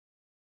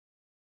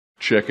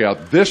Check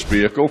out this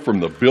vehicle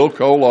from the Bill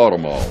Cole Auto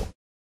Mall.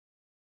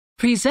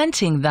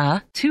 Presenting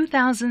the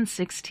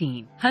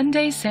 2016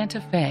 Hyundai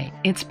Santa Fe.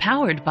 It's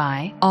powered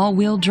by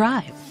all-wheel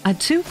drive, a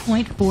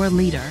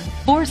 2.4-liter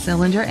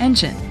four-cylinder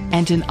engine,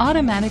 and an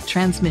automatic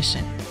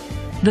transmission.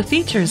 The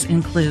features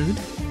include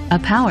a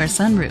power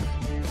sunroof,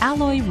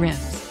 alloy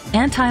rims,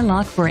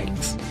 anti-lock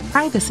brakes,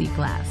 privacy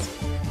glass.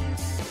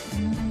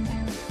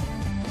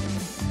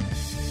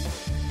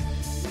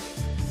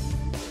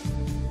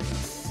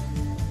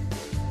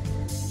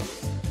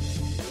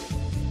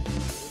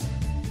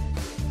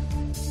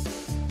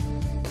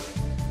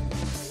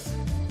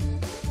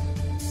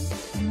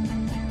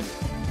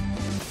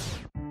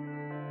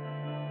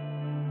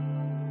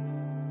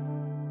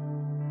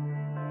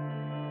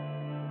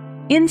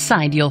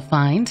 Inside you'll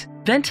find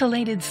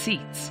ventilated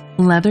seats,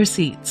 leather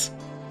seats,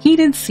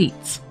 heated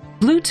seats,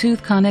 Bluetooth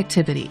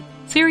connectivity,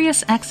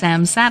 Sirius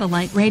XM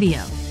satellite radio,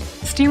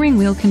 steering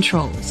wheel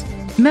controls,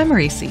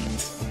 memory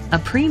seats, a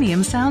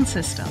premium sound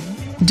system,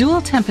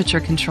 dual temperature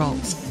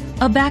controls,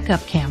 a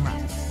backup camera.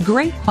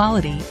 Great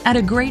quality at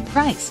a great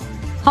price.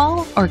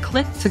 Call or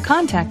click to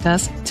contact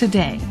us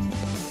today.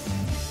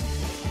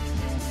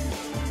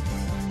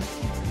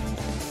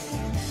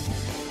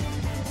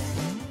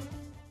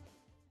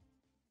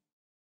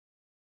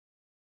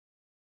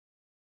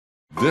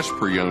 This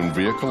pre-owned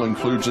vehicle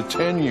includes a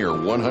 10-year,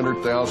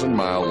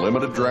 100,000-mile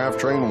limited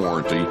drivetrain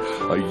warranty,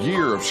 a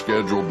year of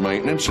scheduled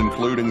maintenance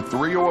including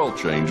 3 oil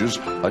changes,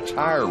 a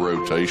tire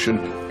rotation,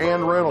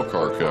 and rental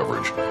car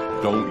coverage.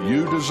 Don't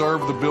you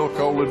deserve the Bill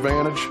Cole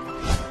advantage?